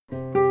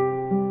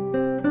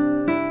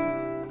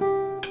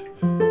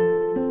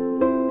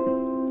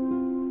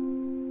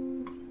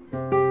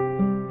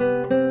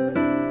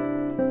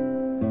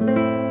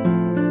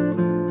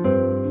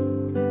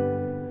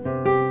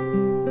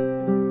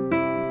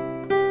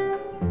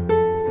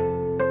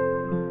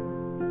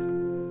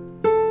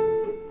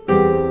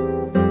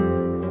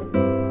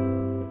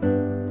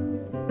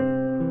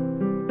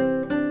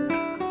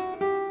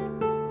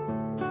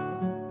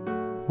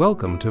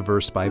Welcome to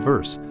Verse by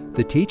Verse,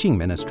 the teaching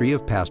ministry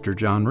of Pastor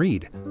John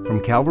Reed from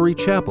Calvary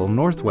Chapel,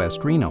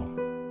 Northwest Reno.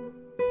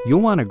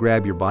 You'll want to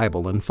grab your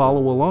Bible and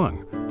follow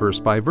along, verse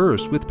by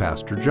verse with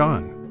Pastor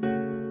John.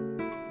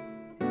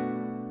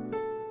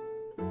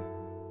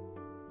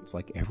 It's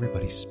like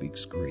everybody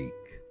speaks Greek.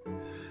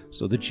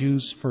 So the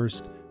Jews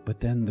first, but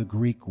then the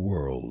Greek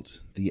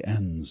world, the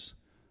ends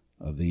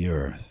of the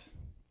earth.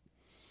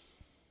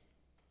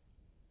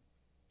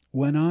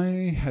 When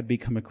I had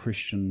become a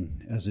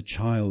Christian as a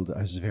child,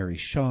 I was very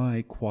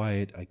shy,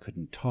 quiet. I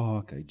couldn't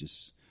talk.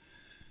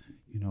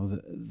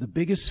 The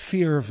biggest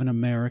fear of an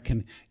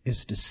American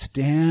is to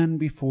stand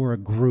before a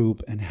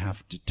group and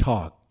have to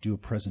talk, do a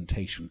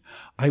presentation.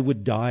 I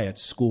would die at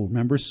school.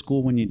 Remember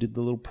school when you did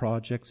the little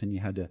projects and you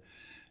had to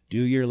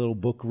do your little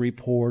book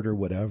report or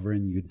whatever,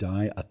 and you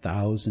die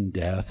 1,000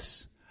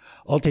 deaths?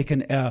 I'll take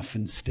an F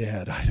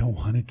instead. I don't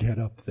want to get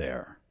up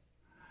there.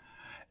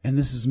 And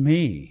this is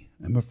me.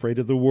 I'm afraid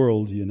of the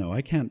world,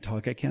 I can't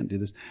talk, I can't do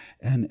this.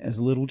 And as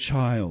a little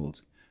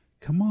child,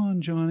 come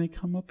on, Johnny,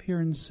 come up here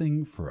and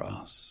sing for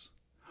us.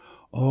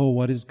 Oh,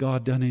 what has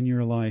God done in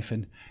your life?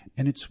 And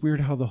it's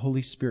weird how the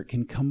Holy Spirit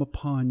can come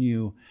upon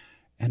you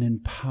and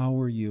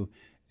empower you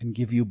and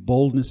give you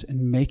boldness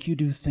and make you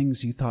do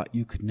things you thought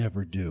you could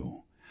never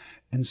do.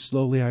 And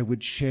slowly I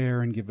would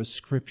share and give a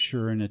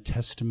scripture and a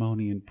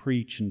testimony and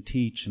preach and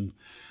teach and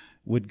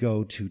would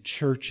go to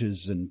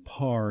churches and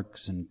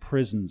parks and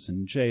prisons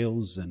and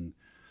jails and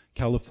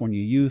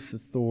California Youth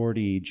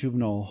Authority,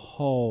 juvenile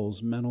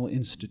halls, mental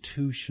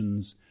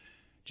institutions.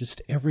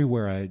 Just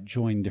everywhere I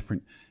joined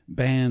different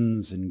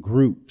bands and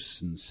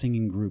groups and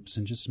singing groups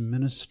and just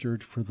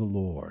ministered for the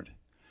Lord.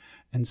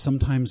 And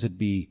sometimes it'd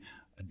be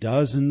a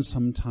dozen,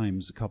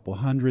 sometimes a couple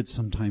hundred,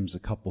 sometimes a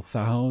couple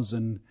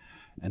thousand.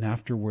 And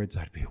afterwards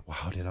I'd be,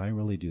 wow, did I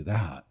really do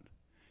that?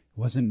 It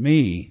wasn't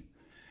me.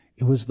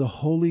 It was the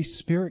Holy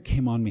Spirit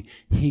came on me.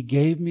 He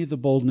gave me the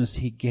boldness.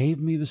 He gave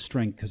me the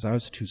strength because I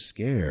was too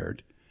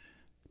scared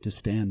to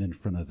stand in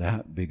front of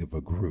that big of a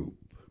group.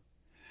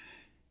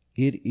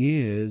 It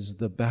is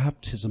the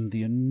baptism,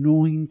 the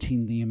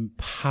anointing, the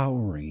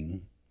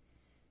empowering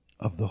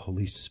of the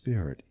Holy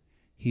Spirit.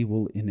 He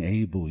will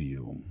enable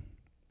you.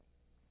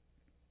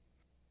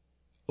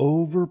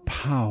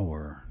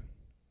 Overpower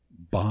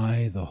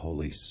by the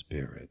Holy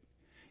Spirit.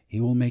 He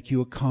will make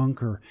you a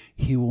conqueror.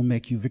 He will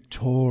make you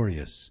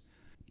victorious.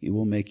 He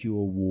will make you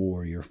a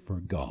warrior for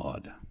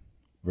God.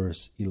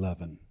 Verse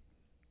 11.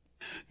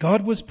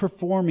 God was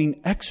performing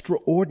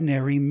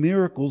extraordinary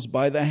miracles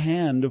by the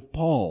hand of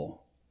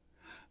Paul.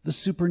 The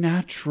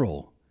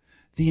supernatural,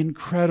 the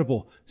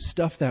incredible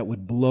stuff that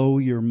would blow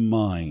your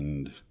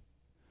mind.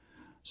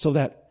 So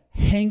that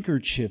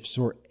handkerchiefs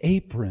or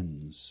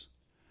aprons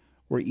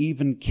were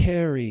even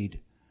carried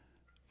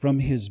from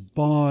his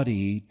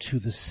body to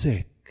the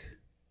sick.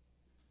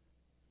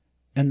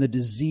 And the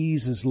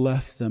diseases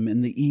left them,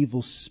 and the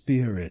evil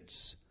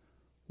spirits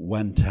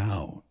went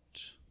out.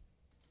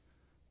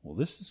 Well,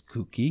 this is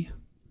kooky,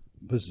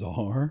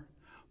 bizarre.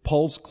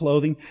 Paul's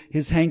clothing,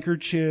 his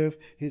handkerchief,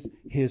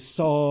 his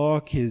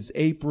sock, his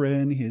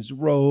apron, his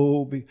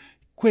robe.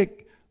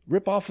 Quick,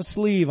 rip off a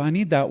sleeve. I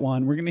need that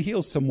one. We're going to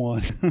heal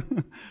someone.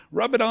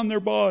 Rub it on their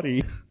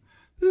body.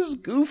 This is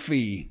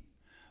goofy.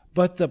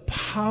 But the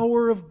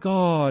power of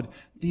God,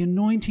 the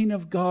anointing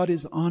of God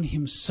is on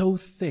him so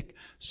thick,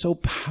 so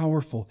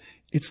powerful.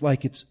 It's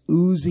like it's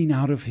oozing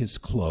out of his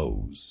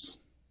clothes.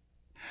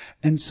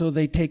 And so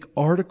they take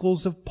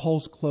articles of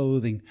Paul's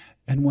clothing,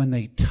 and when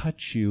they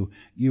touch you,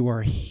 you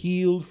are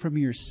healed from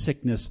your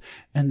sickness,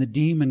 and the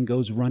demon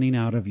goes running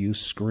out of you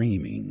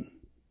screaming.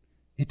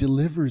 It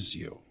delivers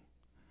you.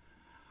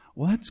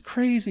 Well, that's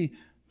crazy.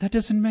 That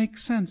doesn't make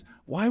sense.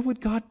 Why would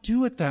God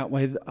do it that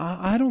way?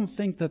 I don't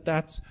think that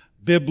that's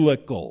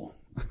biblical.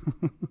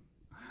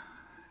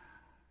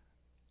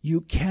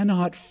 You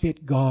cannot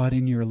fit God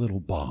in your little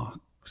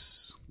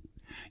box.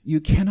 You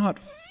cannot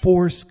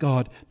force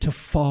God to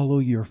follow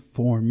your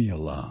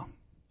formula.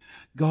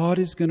 God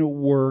is going to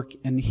work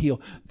and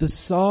heal. The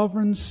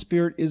sovereign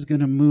Spirit is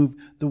going to move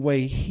the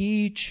way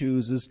He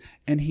chooses,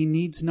 and He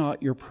needs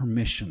not your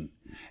permission.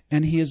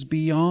 And He is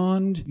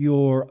beyond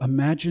your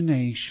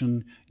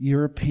imagination,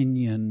 your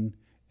opinion,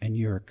 and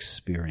your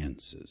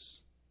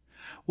experiences.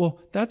 Well,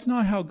 that's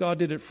not how God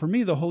did it for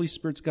me. The Holy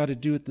Spirit's got to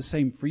do it the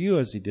same for you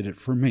as He did it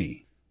for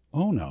me.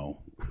 Oh,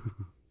 no.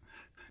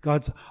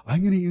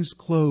 I'm going to use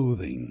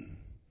clothing.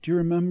 Do you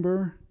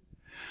remember?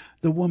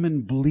 The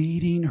woman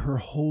bleeding her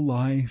whole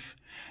life,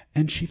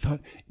 and she thought,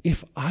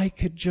 if I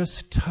could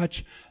just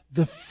touch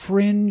the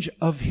fringe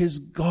of His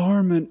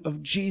garment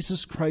of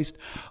Jesus Christ,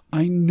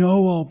 I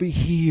know I'll be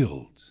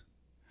healed.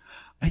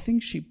 I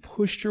think she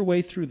pushed her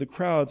way through the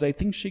crowds. I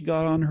think she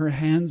got on her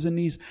hands and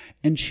knees,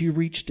 and she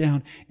reached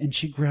down and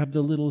she grabbed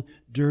the little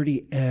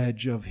dirty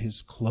edge of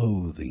His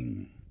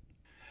clothing.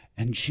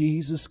 And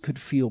Jesus could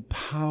feel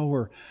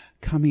power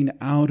coming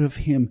out of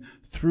Him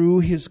through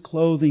His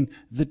clothing,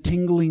 the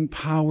tingling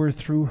power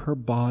through her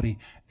body,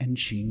 and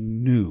she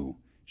knew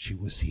she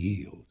was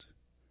healed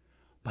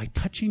by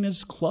touching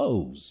His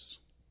clothes.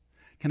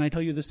 Can I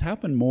tell you, this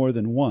happened more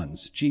than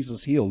once.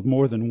 Jesus healed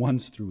more than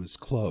once through his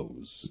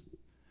clothes.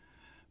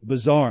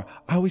 Bizarre.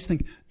 I always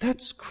think,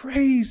 that's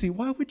crazy.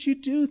 Why would you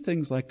do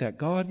things like that?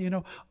 God,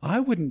 I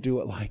wouldn't do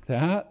it like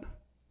that.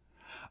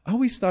 I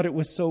always thought it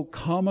was so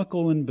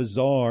comical and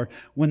bizarre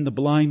when the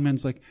blind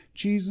man's like,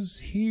 Jesus,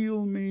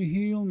 heal me,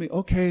 heal me.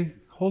 Okay,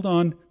 hold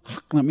on.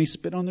 Let me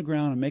spit on the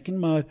ground. I'm making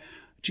mud.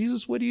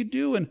 Jesus, what are you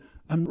doing?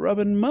 I'm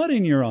rubbing mud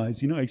in your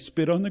eyes. I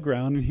spit on the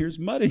ground and here's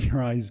mud in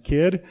your eyes,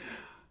 kid.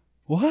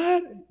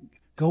 What?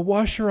 Go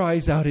wash your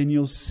eyes out and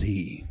you'll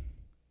see.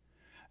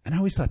 And I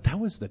always thought that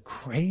was the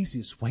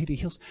craziest way to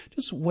heal.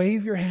 Just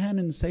wave your hand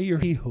and say you're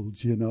healed,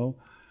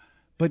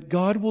 But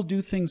God will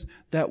do things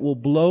that will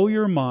blow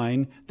your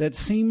mind, that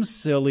seem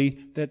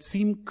silly, that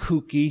seem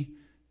kooky,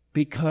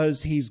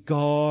 because He's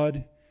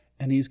God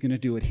and He's going to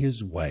do it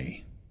His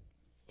way.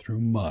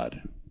 Through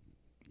mud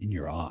in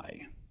your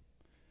eye.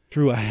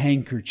 Through a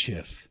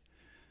handkerchief.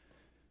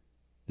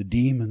 The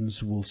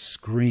demons will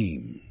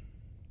scream.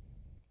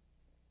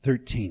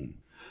 13.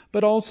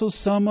 But also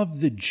some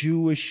of the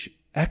Jewish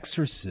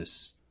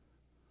exorcists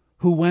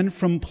who went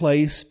from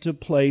place to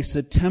place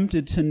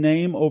attempted to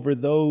name over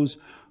those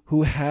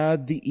who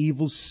had the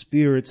evil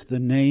spirits the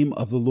name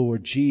of the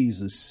Lord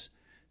Jesus,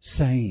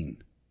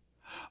 saying,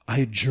 I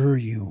adjure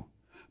you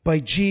by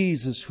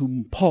Jesus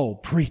whom Paul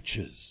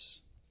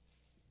preaches.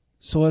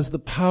 So as the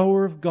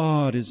power of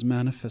God is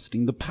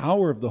manifesting, the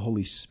power of the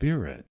Holy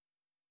Spirit,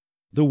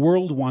 the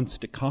world wants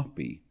to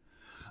copy.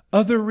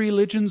 Other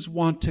religions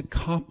want to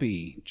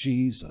copy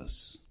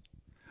Jesus.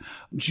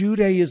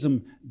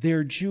 Judaism,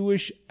 their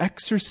Jewish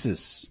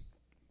exorcists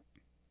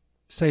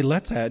say,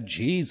 let's add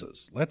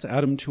Jesus. Let's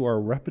add him to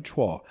our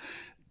repertoire.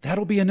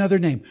 That'll be another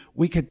name.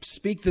 We could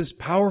speak this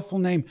powerful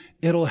name.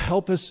 It'll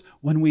help us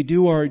when we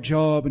do our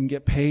job and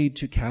get paid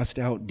to cast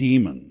out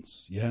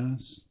demons.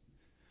 Yes?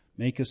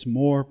 Make us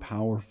more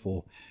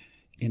powerful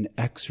in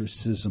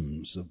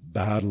exorcisms of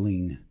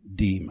battling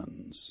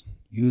demons.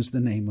 Use the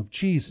name of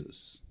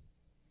Jesus.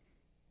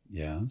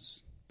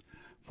 Yes?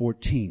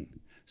 14.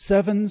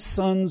 7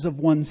 sons of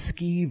one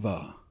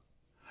Sceva,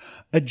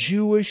 a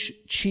Jewish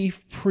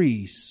chief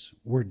priest,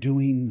 were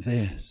doing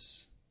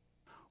this.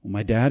 Well,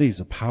 my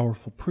daddy's a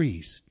powerful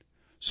priest,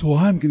 so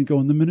I'm going to go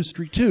in the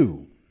ministry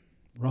too,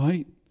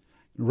 right?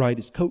 Ride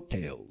his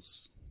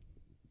coattails.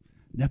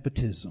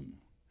 Nepotism.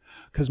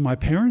 Because my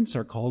parents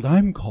are called,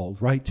 I'm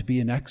called, right, to be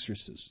an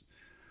exorcist.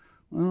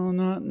 Well,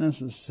 not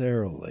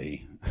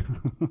necessarily.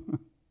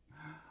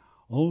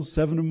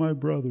 7 of my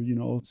brother,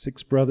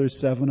 6 brothers,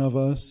 7 of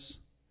us.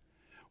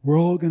 We're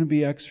all going to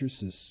be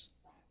exorcists.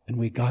 And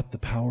we got the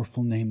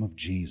powerful name of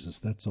Jesus.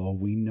 That's all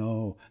we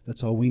know.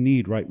 That's all we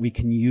need, right? We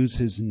can use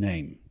his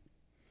name.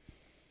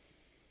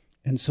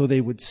 And so they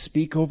would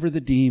speak over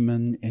the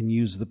demon and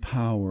use the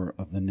power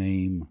of the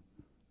name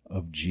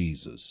of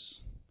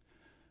Jesus.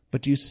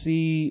 But you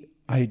see,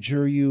 I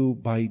adjure you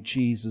by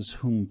Jesus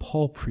whom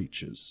Paul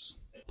preaches.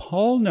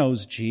 Paul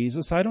knows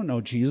Jesus. I don't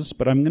know Jesus,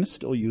 but I'm going to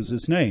still use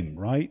his name,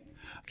 right?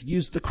 I could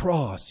use the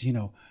cross,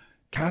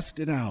 cast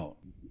it out,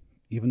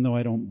 even though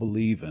I don't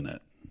believe in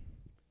it.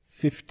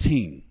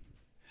 15.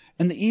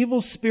 And the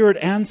evil spirit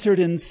answered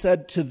and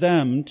said to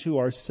them, to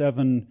our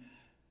 7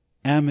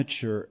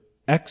 amateur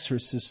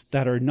exorcists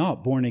that are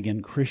not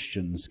born-again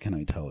Christians, can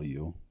I tell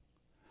you?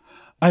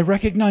 I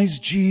recognize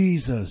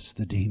Jesus,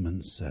 the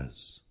demon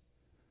says.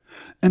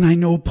 And I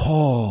know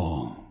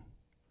Paul.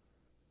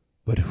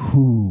 But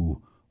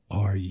who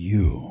are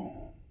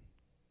you?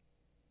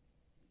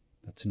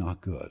 That's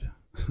not good.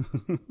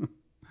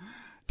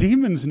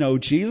 Demons know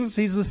Jesus.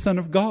 He's the Son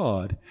of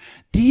God.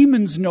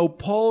 Demons know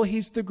Paul.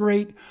 He's the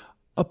great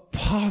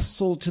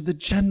apostle to the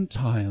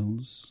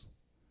Gentiles.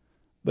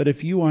 But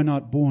if you are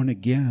not born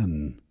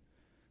again,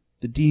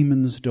 the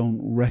demons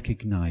don't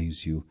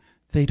recognize you.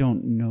 They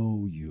don't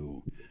know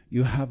you.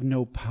 You have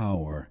no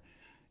power.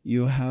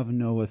 You have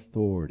no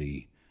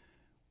authority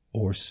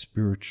or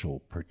spiritual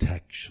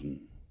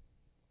protection.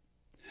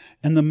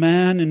 And the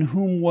man in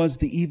whom was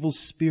the evil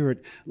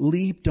spirit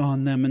leaped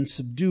on them and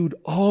subdued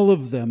all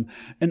of them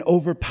and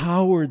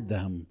overpowered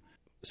them,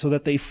 so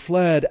that they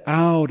fled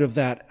out of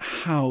that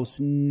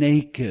house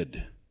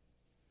naked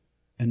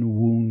and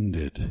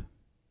wounded.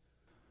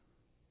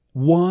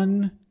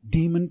 One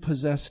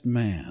demon-possessed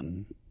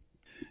man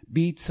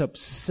beats up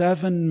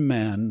 7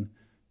 men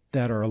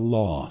that are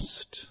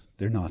lost.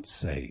 They're not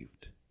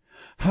saved.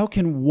 How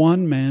can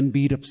one man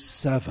beat up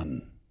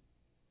 7?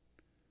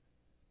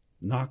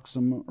 Knocks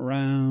them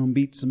around,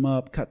 beats them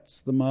up, cuts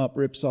them up,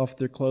 rips off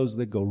their clothes.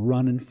 They go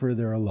running for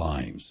their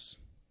lives.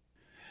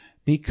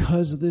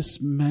 Because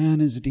this man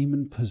is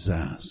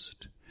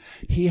demon-possessed.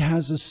 He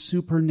has a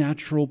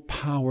supernatural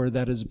power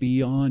that is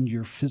beyond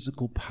your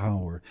physical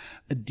power.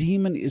 A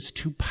demon is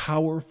too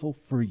powerful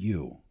for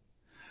you.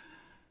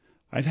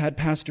 I've had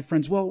pastor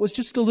friends, well, it was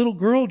just a little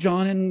girl,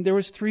 John, and there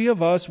was 3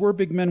 of us. We're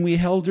big men. We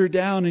held her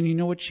down, and you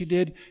know what she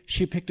did?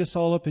 She picked us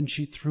all up, and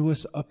she threw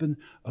us up and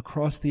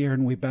across the air,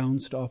 and we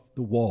bounced off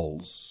the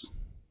walls.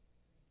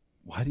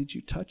 Why did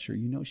you touch her?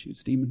 You know she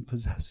was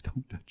demon-possessed.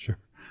 Don't touch her.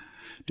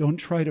 Don't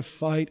try to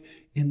fight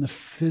in the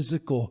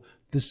physical.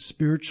 the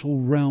spiritual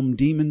realm,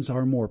 demons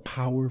are more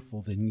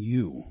powerful than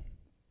you.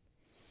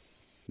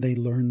 They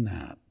learn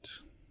that.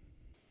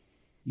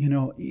 You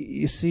know,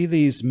 you see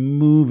these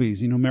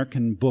movies,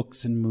 American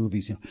books and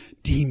movies,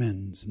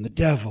 demons and the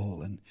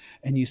devil,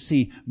 and you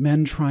see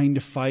men trying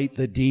to fight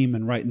the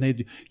demon, right? And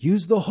they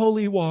use the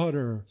holy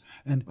water,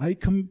 and I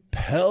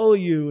compel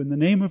you in the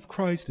name of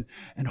Christ,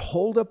 and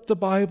hold up the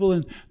Bible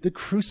and the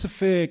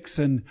crucifix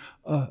and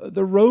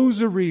the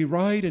rosary,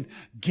 right? And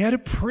get a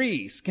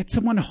priest, get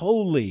someone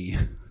holy.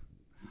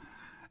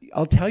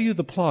 I'll tell you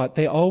the plot.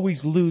 They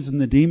always lose and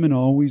the demon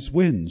always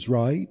wins,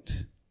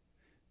 right?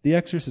 The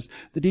Exorcist,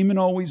 the demon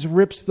always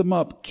rips them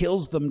up,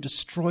 kills them,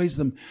 destroys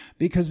them,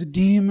 because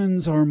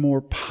demons are more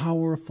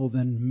powerful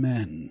than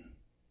men.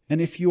 And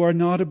if you are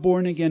not a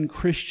born-again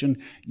Christian,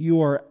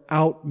 you are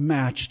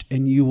outmatched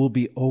and you will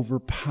be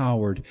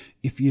overpowered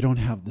if you don't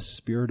have the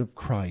Spirit of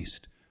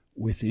Christ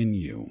within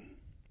you.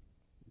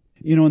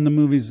 You know, in the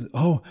movies,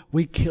 oh,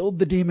 we killed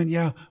the demon.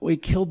 Yeah, we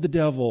killed the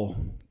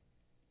devil.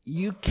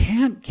 You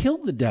can't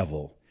kill the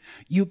devil.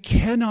 You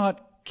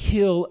cannot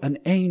kill an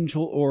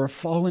angel or a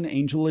fallen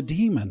angel, a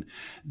demon.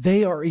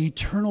 They are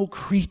eternal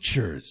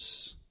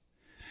creatures.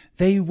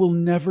 They will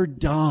never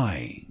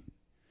die.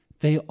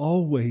 They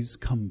always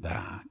come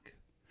back.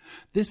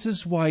 This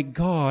is why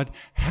God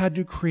had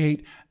to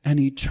create an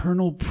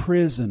eternal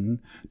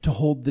prison to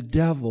hold the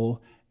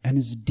devil and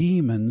his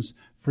demons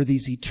for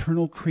these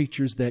eternal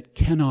creatures that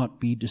cannot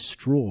be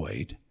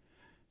destroyed.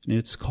 And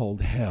it's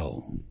called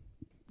hell.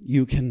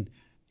 You can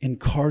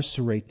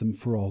incarcerate them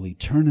for all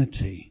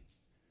eternity,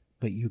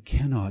 but you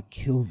cannot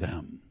kill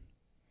them.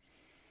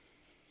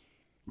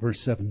 Verse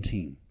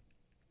 17.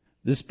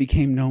 This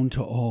became known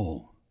to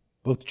all,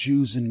 both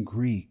Jews and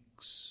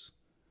Greeks,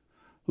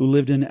 who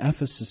lived in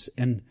Ephesus,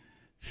 and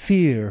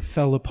fear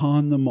fell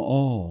upon them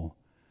all,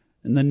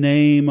 and the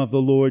name of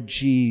the Lord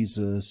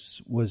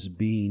Jesus was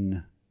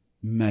being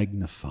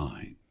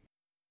magnified.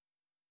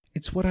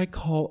 It's what I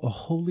call a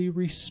holy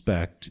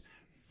respect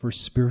for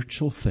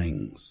spiritual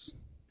things.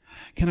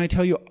 Can I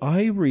tell you,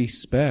 I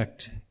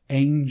respect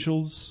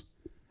angels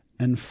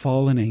and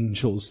fallen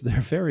angels.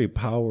 They're very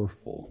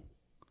powerful.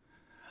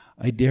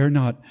 I dare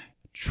not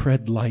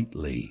tread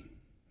lightly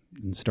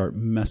and start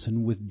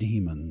messing with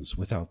demons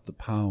without the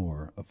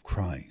power of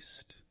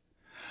Christ.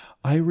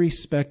 I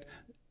respect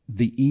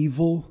the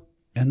evil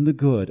and the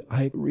good.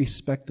 I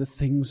respect the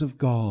things of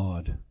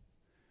God.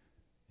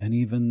 And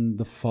even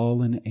the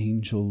fallen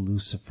angel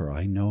Lucifer,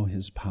 I know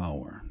his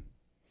power.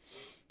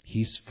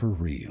 He's for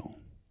real.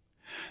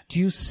 Do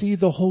you see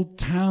the whole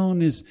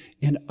town is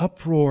in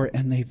uproar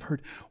and they've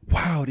heard,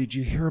 wow, did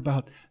you hear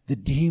about the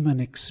demon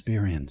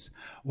experience?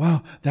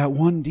 Wow, that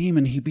one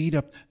demon, he beat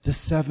up the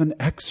 7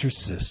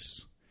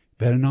 exorcists.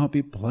 Better not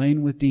be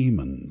playing with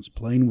demons,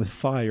 playing with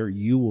fire,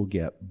 you will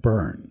get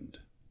burned.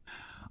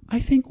 I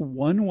think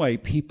one way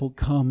people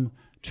come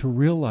to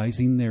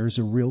realizing there's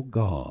a real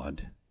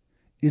God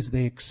is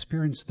they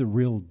experience the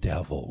real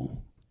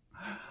devil.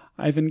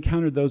 I've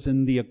encountered those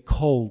in the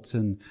occult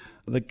and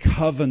the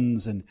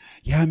covens, and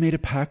I made a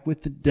pact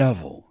with the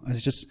devil. I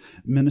was just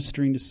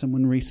ministering to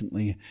someone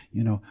recently,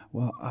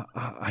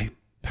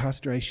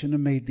 Pastor, I shouldn't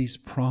have made these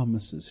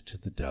promises to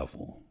the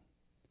devil.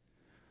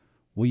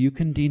 Well, you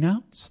can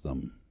denounce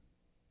them.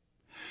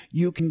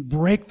 You can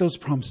break those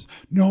promises.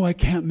 No, I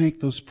can't make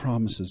those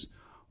promises.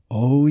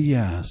 Oh,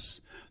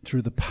 yes,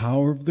 through the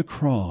power of the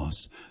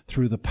cross,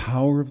 through the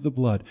power of the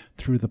blood,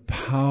 through the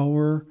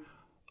power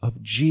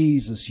of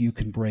Jesus, you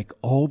can break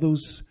all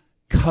those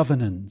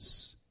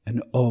covenants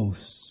and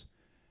oaths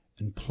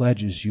and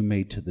pledges you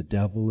made to the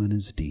devil and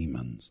his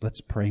demons.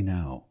 Let's pray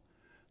now.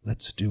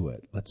 Let's do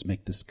it. Let's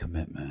make this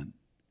commitment.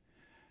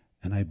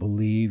 And I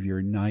believe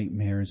your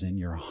nightmares and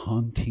your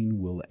haunting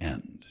will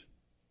end.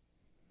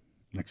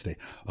 Next day,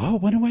 oh,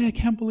 went away. I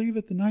can't believe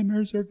it. The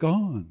nightmares are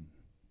gone.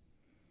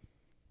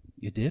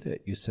 You did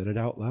it. You said it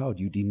out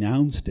loud. You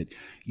denounced it.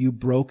 You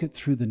broke it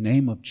through the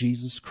name of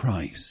Jesus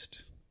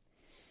Christ.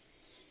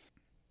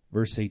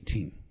 Verse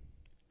 18.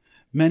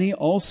 Many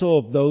also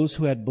of those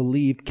who had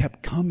believed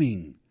kept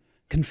coming,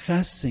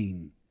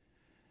 confessing,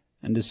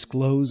 and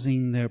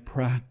disclosing their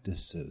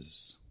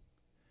practices.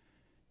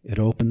 It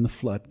opened the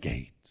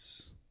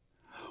floodgates.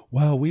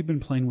 Wow, we've been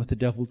playing with the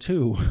devil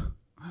too.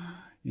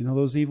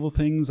 Those evil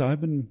things,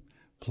 I've been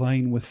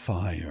playing with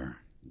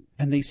fire.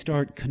 And they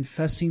start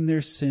confessing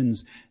their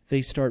sins.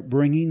 They start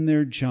bringing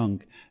their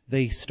junk.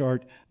 They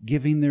start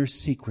giving their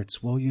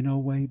secrets. Well,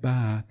 way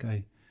back,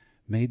 I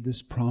made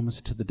this promise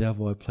to the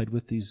devil. I played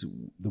with the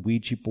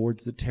Ouija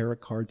boards, the tarot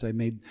cards.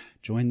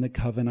 Joined the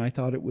coven. I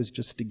thought it was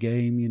just a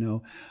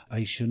game,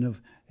 I shouldn't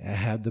have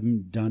had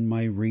them done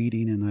my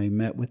reading, and I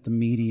met with the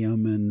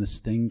medium, and this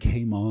thing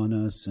came on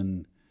us,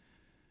 and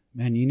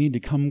man, you need to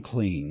come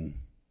clean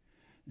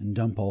and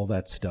dump all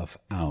that stuff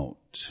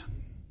out.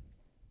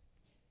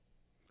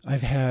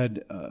 I've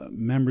had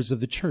members of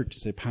the church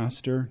say,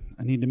 Pastor,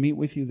 I need to meet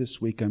with you this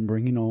week. I'm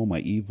bringing all my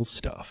evil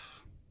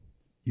stuff.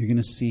 You're going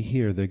to see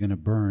here, they're going to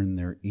burn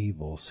their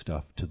evil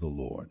stuff to the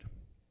Lord.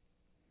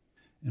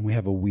 And we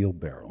have a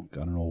wheelbarrow,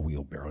 got an old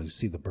wheelbarrow. You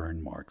see the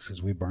burn marks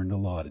because we burned a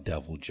lot of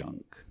devil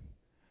junk.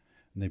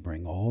 And they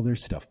bring all their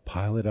stuff,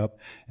 pile it up,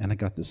 and I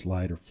got this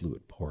lighter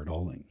fluid, pour it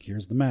all in.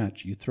 Here's the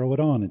match. You throw it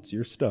on, it's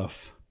your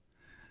stuff.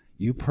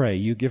 You pray,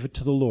 you give it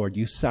to the Lord,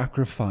 you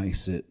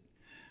sacrifice it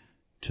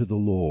to the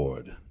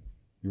Lord.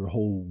 Your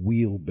whole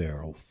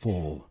wheelbarrow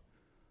full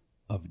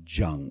of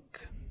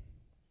junk.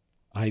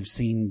 I've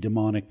seen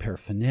demonic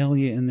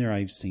paraphernalia in there.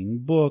 I've seen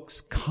books,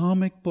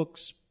 comic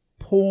books,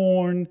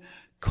 porn,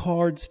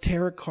 cards,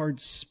 tarot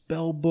cards,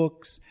 spell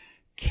books,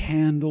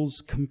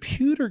 candles,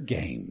 computer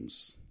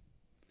games.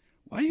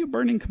 Why are you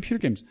burning computer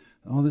games?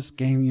 Oh, this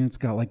game, it's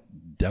got like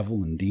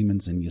devil and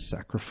demons, and you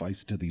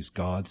sacrifice to these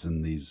gods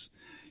and these,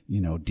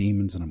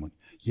 demons. And I'm like,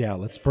 yeah,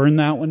 let's burn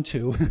that one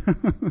too.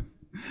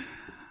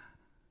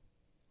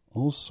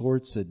 All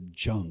sorts of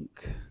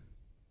junk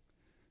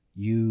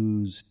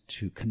used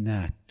to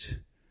connect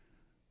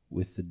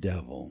with the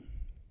devil.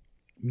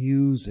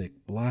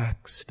 Music,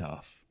 black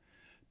stuff,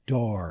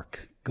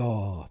 dark,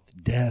 goth,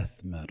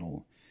 death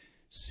metal,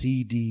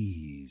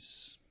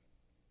 CDs,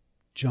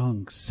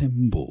 junk,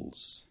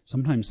 symbols.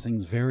 Sometimes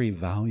things very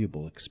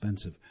valuable,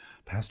 expensive.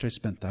 Pastor, I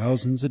spent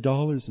thousands of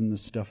dollars in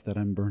this stuff that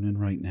I'm burning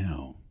right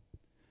now.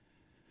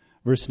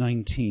 Verse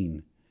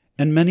 19,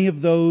 and many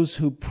of those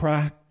who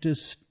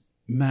practiced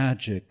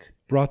magic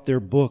brought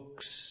their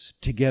books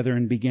together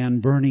and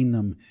began burning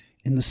them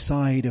in the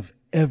sight of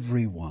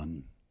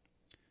everyone.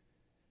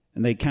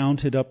 And they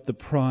counted up the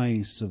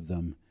price of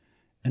them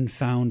and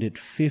found it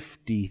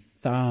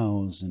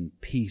 50,000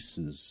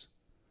 pieces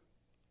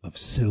of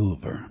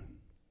silver.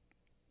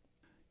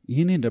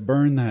 You need to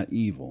burn that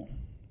evil.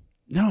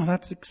 No,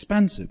 that's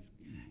expensive.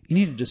 You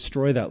need to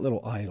destroy that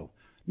little idol.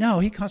 No,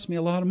 he cost me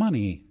a lot of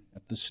money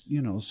at the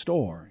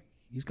store.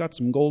 He's got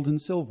some gold and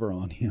silver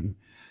on him.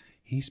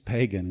 He's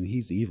pagan and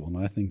he's evil, and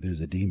I think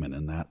there's a demon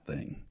in that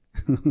thing.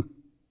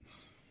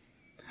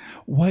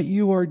 What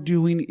you are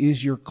doing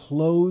is you're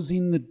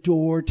closing the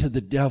door to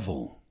the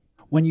devil.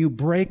 When you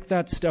break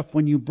that stuff,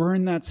 when you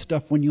burn that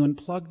stuff, when you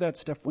unplug that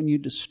stuff, when you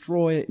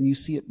destroy it and you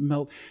see it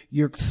melt,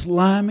 you're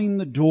slamming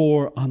the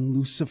door on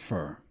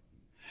Lucifer.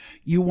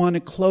 You want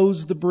to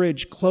close the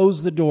bridge,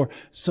 close the door,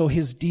 so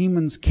his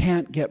demons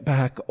can't get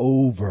back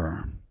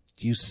over.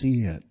 Do you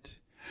see it?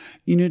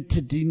 You need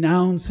to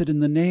denounce it in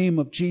the name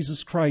of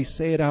Jesus Christ.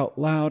 Say it out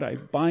loud. I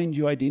bind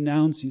you. I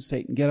denounce you,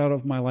 Satan. Get out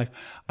of my life.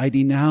 I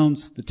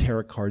denounce the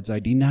tarot cards. I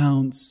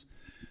denounce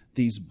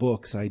these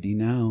books. I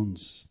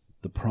denounce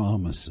the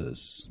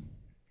promises.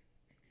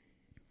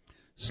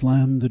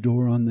 Slam the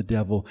door on the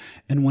devil.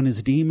 And when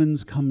his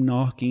demons come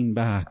knocking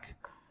back,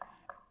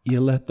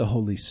 you let the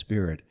Holy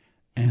Spirit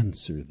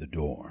answer the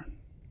door.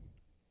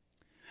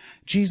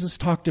 Jesus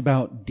talked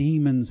about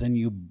demons, and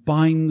you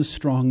bind the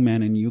strong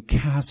man and you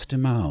cast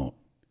him out.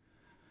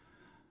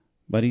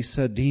 But he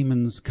said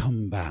demons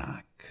come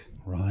back,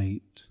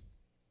 right?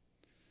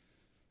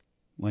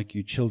 Like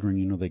you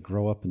children, they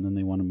grow up and then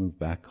they want to move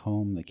back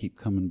home. They keep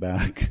coming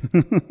back.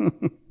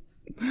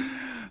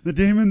 The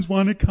demons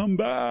want to come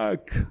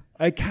back.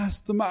 I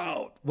cast them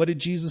out. What did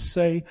Jesus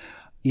say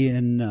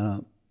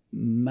in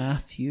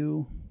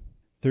Matthew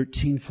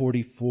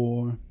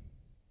 13:44?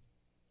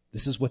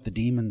 This is what the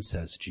demon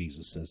says,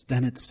 Jesus says.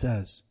 Then it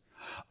says,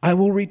 I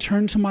will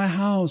return to my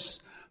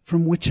house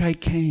from which I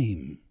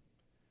came.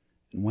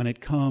 And when it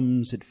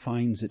comes, it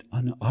finds it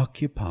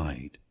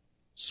unoccupied,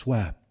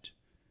 swept,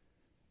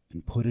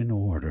 and put in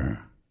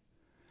order.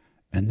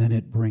 And then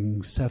it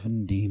brings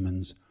 7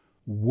 demons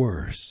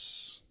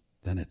worse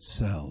than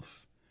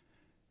itself,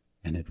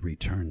 and it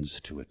returns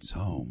to its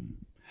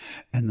home.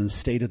 And the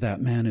state of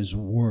that man is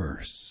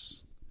worse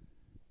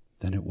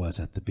than it was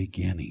at the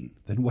beginning.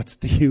 Then what's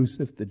the use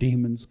if the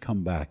demons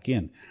come back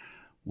in?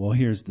 Well,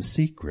 here's the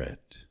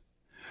secret.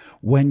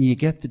 When you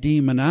get the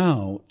demon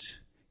out,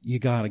 you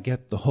got to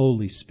get the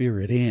Holy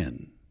Spirit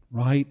in,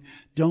 right?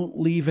 Don't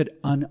leave it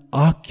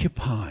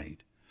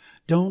unoccupied.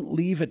 Don't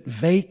leave it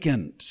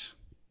vacant,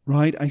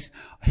 right? I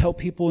help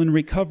people in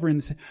recovery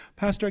and they say,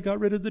 Pastor, I got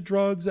rid of the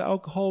drugs, the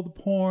alcohol, the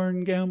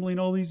porn, gambling,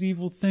 all these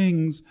evil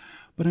things,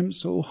 but I'm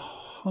so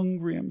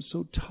hungry, I'm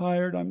so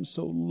tired, I'm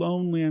so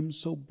lonely, I'm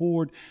so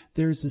bored.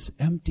 There's this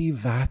empty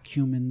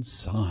vacuum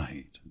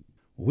inside.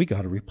 Well, we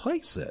got to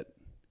replace it.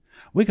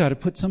 We got to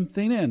put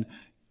something in.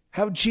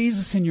 Have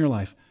Jesus in your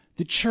life,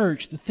 the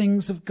church, the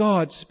things of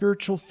God,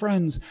 spiritual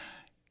friends.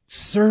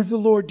 Serve the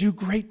Lord, do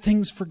great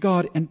things for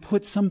God, and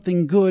put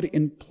something good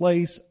in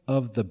place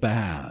of the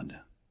bad.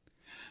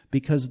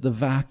 Because the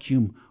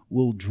vacuum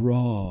will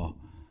draw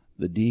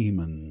the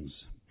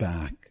demons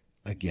back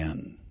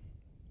again.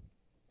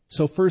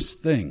 So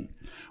first thing,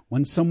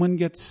 when someone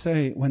gets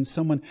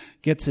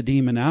a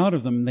demon out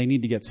of them, they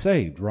need to get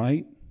saved,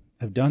 right?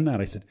 I've done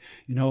that. I said,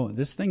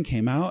 this thing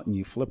came out and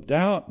you flipped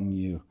out and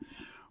you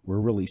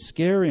were really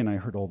scary and I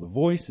heard all the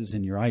voices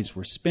and your eyes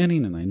were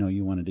spinning and I know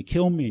you wanted to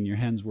kill me and your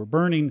hands were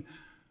burning.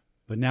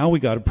 But now we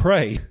got to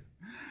pray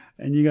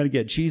and you got to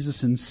get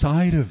Jesus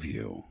inside of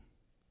you.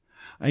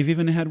 I've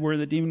even had where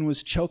the demon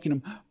was choking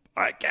him.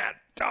 I can't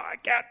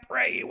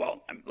pray. He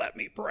won't let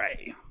me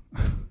pray.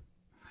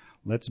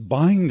 Let's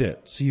bind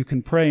it so you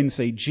can pray and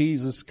say,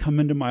 Jesus, come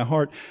into my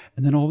heart.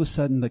 And then all of a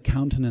sudden the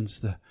countenance,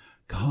 the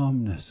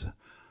calmness.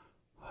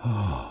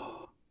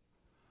 Oh,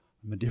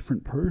 I'm a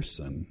different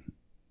person.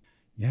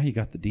 Yeah, you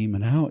got the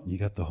demon out and you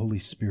got the Holy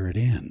Spirit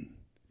in.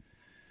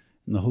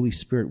 And the Holy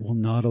Spirit will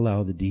not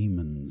allow the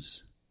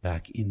demons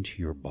back into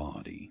your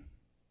body.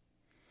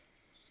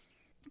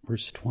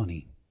 Verse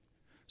 20.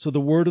 So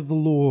the word of the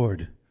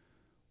Lord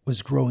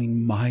was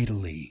growing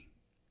mightily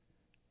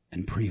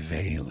and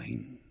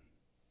prevailing.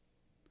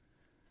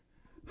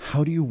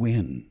 How do you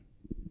win?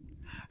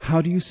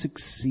 How do you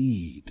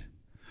succeed?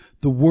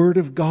 The word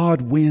of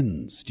God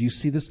wins. Do you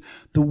see this?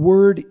 The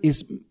word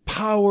is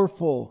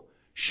powerful,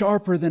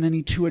 sharper than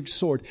any two-edged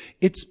sword.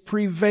 It's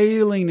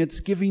prevailing.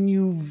 It's giving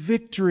you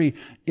victory.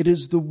 It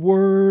is the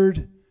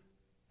word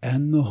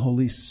and the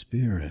Holy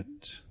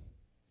Spirit.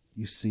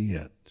 You see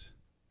it.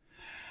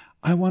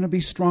 I want to be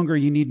stronger.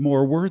 You need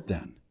more word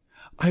then.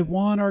 I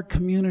want our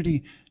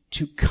community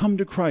to come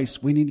to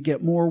Christ. We need to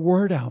get more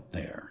word out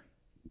there.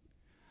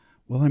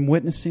 Well, I'm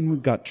witnessing.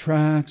 We've got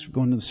tracts. We're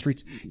going to the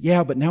streets.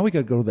 Yeah, but now we got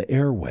to go to the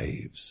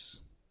airwaves.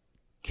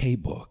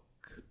 K-Book,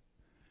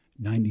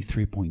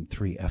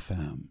 93.3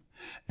 FM,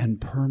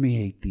 and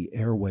permeate the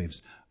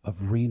airwaves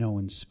of Reno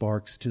and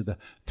Sparks to the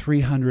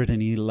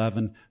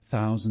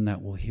 311,000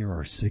 that will hear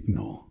our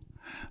signal.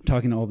 I'm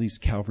talking to all these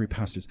Calvary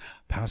pastors.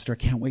 Pastor, I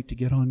can't wait to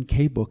get on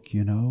K-Book,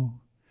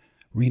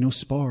 Reno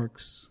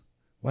Sparks.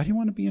 Why do you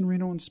want to be in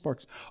Reno and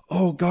Sparks?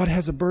 Oh, God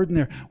has a burden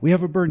there. We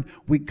have a burden.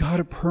 We got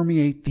to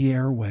permeate the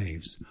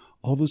airwaves.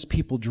 All those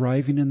people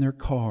driving in their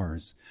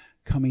cars,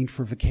 coming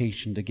for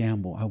vacation to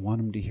gamble. I want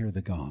them to hear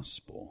the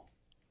gospel.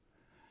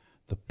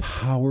 The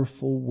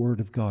powerful word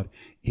of God.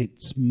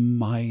 It's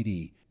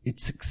mighty. It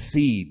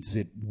succeeds.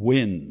 It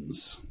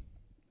wins.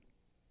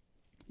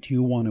 Do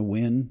you want to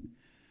win?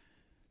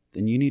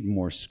 Then you need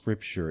more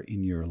scripture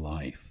in your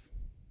life.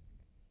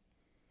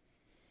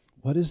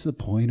 What is the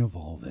point of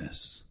all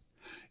this?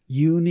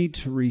 You need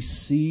to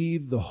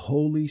receive the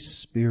Holy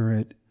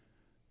Spirit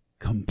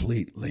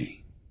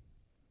completely.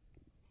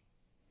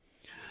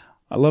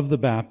 I love the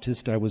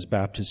Baptist. I was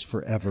Baptist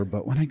forever,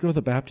 but when I go to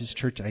the Baptist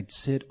church, I'd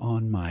sit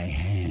on my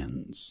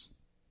hands.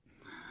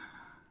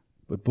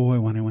 But boy,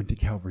 when I went to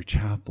Calvary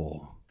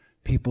Chapel,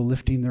 people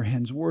lifting their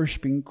hands,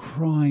 worshiping,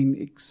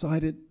 crying,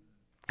 excited.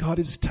 God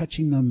is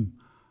touching them.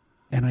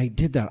 And I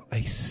did that.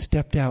 I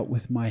stepped out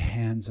with my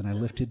hands and I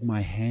lifted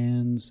my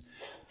hands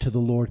to the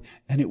Lord.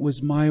 And it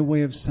was my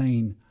way of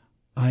saying,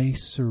 I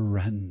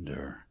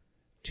surrender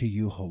to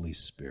you, Holy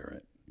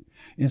Spirit.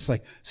 And it's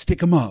like, stick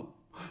them up.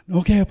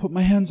 Okay, I put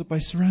my hands up. I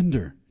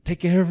surrender.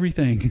 Take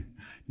everything,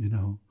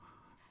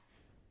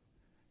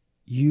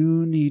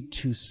 You need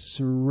to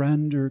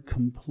surrender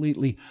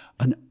completely,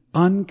 an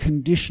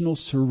unconditional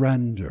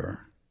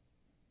surrender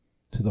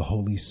to the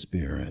Holy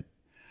Spirit,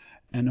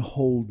 and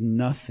hold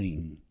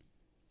nothing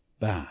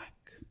back.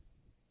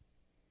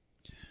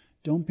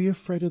 Don't be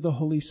afraid of the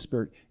Holy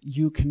Spirit.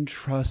 You can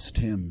trust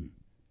Him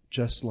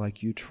just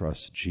like you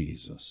trust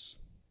Jesus.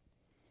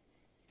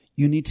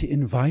 You need to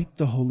invite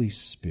the Holy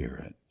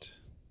Spirit.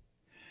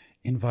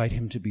 Invite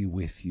Him to be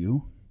with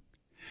you.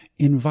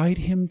 Invite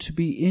Him to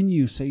be in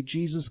you. Say,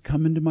 Jesus,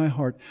 come into my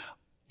heart.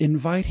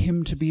 Invite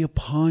Him to be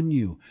upon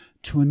you,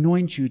 to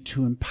anoint you,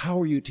 to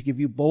empower you, to give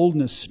you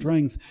boldness,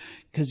 strength,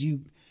 because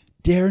you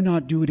dare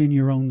not do it in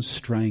your own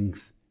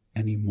strength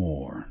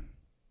anymore.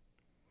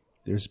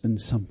 There's been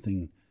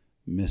something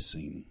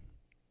missing.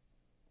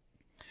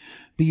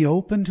 Be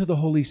open to the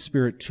Holy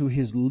Spirit, to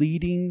His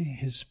leading,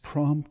 His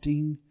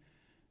prompting,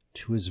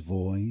 to His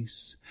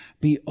voice.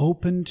 Be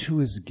open to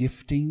His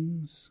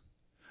giftings.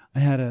 I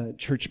had a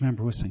church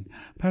member who was saying,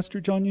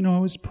 Pastor John, I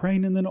was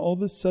praying and then all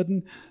of a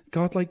sudden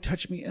God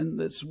touched me and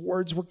these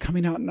words were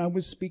coming out and I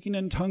was speaking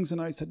in tongues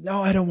and I said,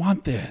 no, I don't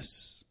want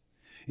this.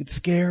 It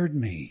scared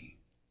me.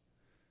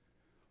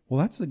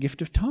 Well, that's the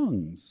gift of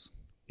tongues.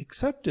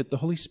 Accept it. The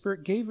Holy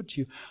Spirit gave it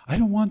to you. I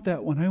don't want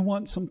that one. I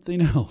want something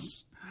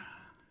else.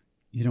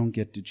 You don't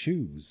get to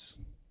choose.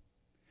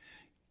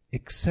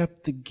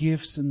 Accept the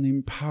gifts and the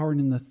empowering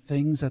and the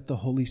things that the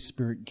Holy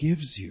Spirit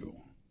gives you.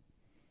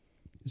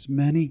 There's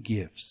many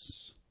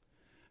gifts,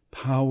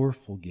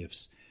 powerful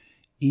gifts,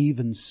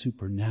 even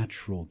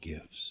supernatural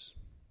gifts.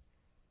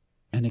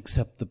 And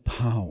accept the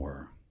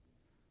power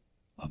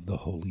of the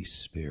Holy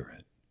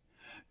Spirit.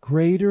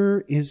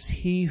 Greater is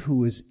He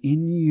who is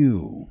in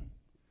you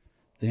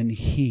than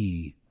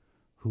he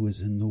who is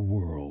in the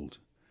world.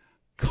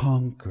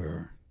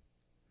 Conquer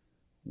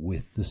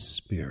with the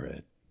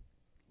Spirit.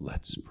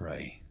 Let's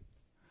pray.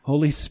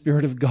 Holy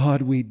Spirit of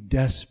God, we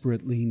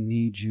desperately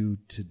need you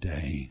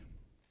today.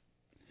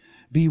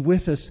 Be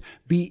with us,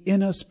 be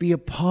in us, be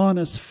upon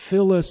us.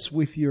 Fill us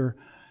with your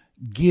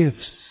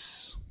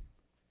gifts,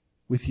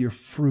 with your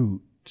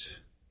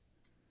fruit.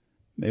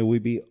 May we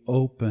be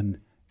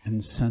open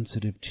and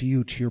sensitive to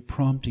you, to your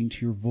prompting,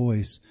 to your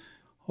voice.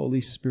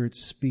 Holy Spirit,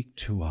 speak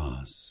to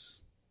us.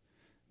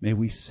 May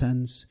we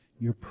sense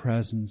your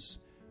presence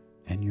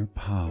and your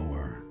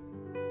power.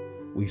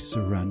 We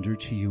surrender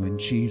to you. In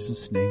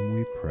Jesus' name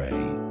we pray.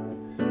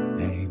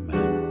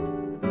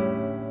 Amen.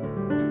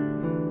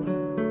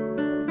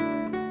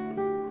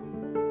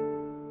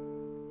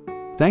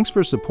 Thanks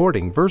for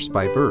supporting Verse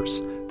by Verse,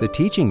 the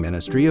teaching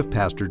ministry of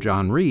Pastor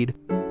John Reed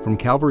from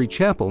Calvary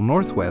Chapel,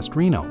 Northwest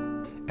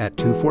Reno, at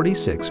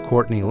 246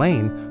 Courtney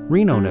Lane,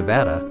 Reno,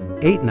 Nevada,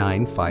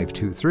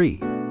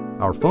 89523.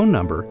 Our phone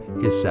number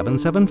is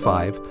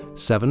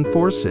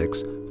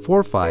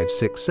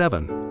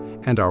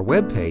 775-746-4567, and our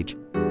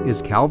webpage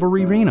is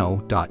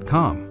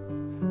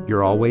calvaryreno.com.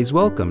 You're always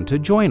welcome to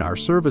join our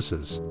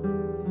services.